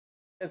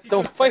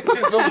Don't fight with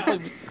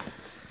him.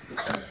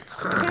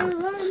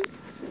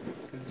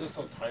 He's just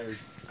so tired.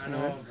 I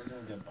know.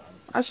 Doesn't get bad.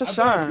 I should I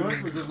shine. bet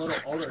yours was a little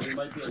older. He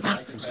might be like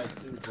acting bad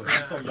too. But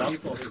he's so young,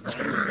 so his brain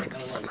is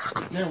kind of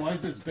like, man, why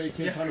is this big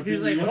kid trying to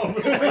beat me up?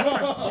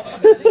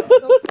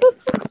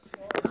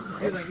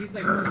 He's like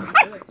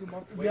 2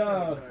 months away from each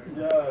other.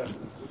 Yeah.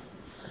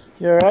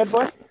 You alright,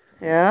 boy?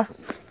 Yeah.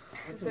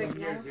 It's like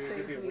years, dude.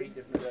 It'll be a way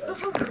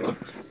different.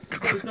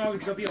 His dog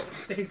is gonna be the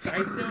same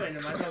size still,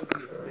 and my dog's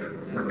gonna be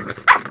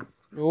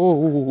big.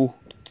 Ooh.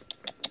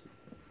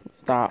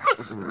 Stop.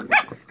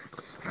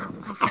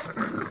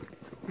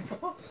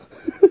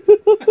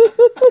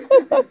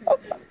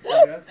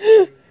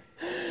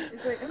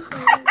 It's like, I'm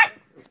sorry.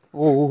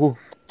 Ooh.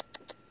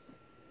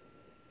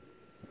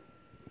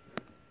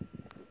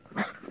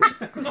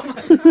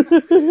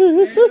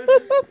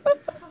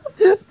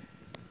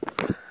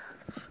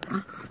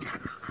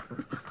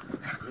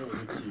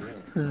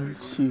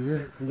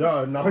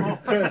 Yeah, now he's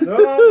pissed.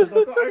 Oh,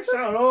 don't I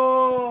shout.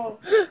 Oh.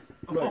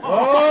 Like,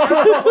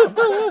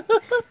 oh.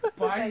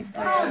 Like,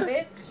 oh,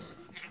 bitch.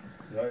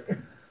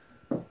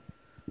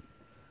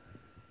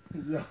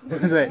 Yeah.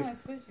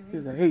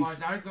 He's like, hey, Oh,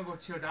 Daddy's gonna go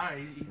chill down.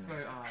 He's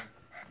gonna,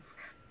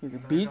 he's a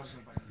bitch.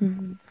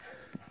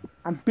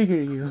 I'm bigger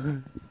than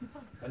you.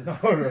 I know,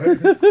 right?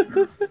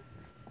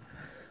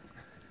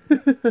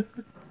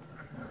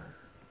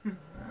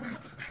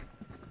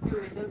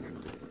 Dude, it does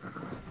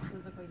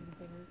look like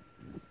bigger.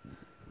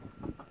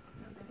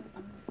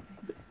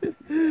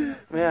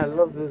 Man, I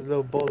love this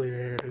little bully right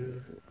here,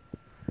 dude.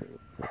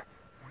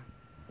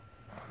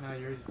 Nah,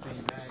 yours is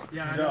being bad.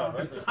 Yeah, I Yeah, know.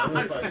 right?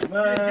 It's like, Is your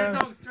man.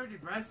 dog's 30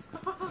 breasts?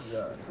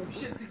 Yeah. Oh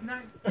shit,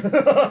 6'9".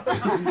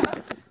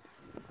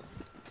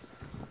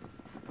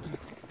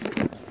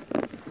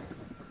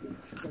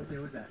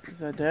 What's that? Is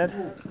that dead?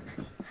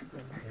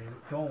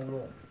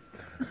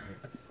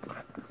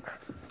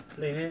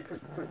 Này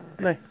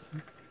Này.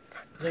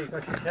 Đây có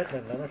sự xác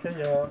định là nó sẽ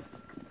do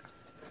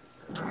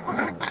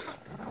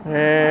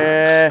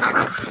Hey.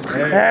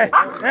 Hey.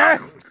 Hey.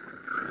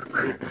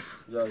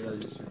 Yeah,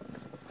 you should.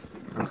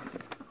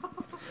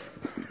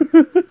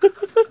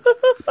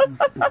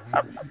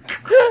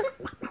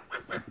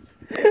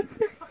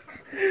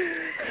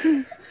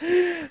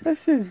 That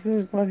shit's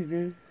so funny,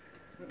 dude.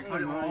 How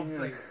do all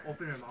like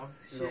open their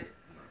mouths and shit?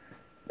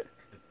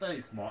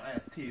 They small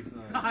ass teeth.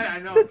 I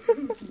know.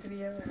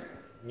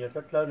 nhiều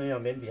cách lớn nữa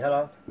miễn bị hết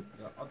đâu.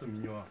 Yeah, I'll do me.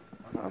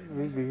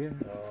 Maybe.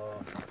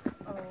 Oh.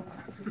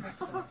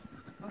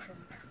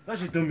 Đó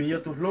là tụi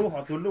mình tụi lú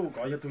họ tụi lú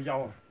gọi tụi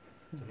dâu.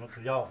 Nó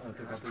tự do.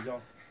 Tụi gọi tụi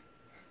dâu.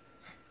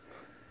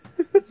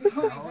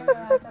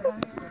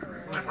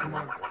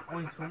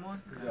 Only 2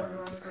 months? Yeah.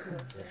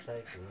 Để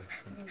sai của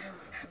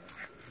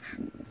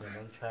nhà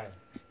nông trai.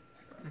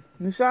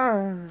 你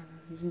上，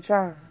你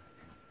上，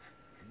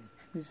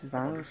你是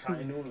啥？是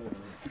I know.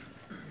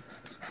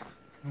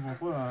 我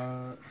不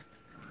能，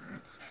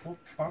我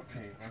把皮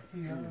我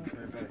去啊，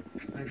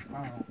你看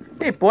我。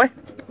 Hey, boy.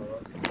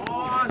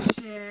 Oh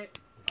shit.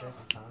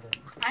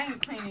 I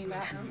ain't cleaning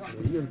that.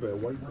 He is very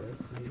white, man.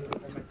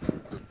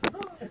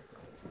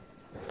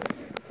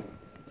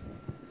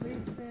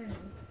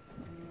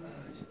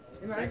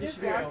 Am I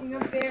just walking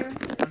up there?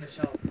 On the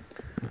shelf.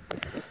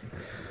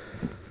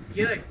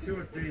 Get like 2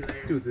 or 3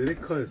 layers. Dude, did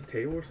it cut his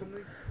tail or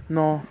something?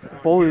 No,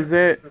 boy, is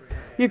it?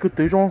 一个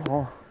对装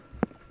好。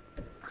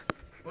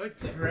 What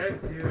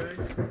trick, dude?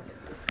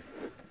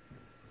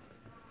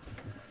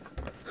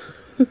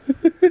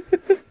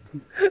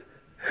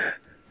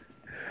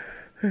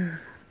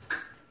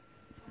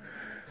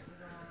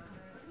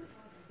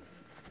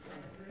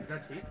 Is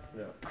that teeth?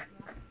 Yeah.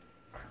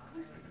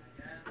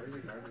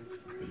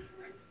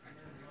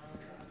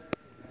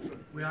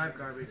 We don't have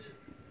garbage.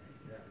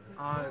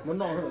 No,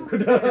 no.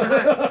 Pretty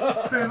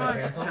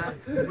much. Hold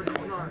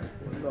on.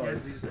 No. Yes,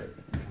 these.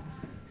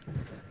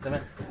 Thế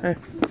này. Hey.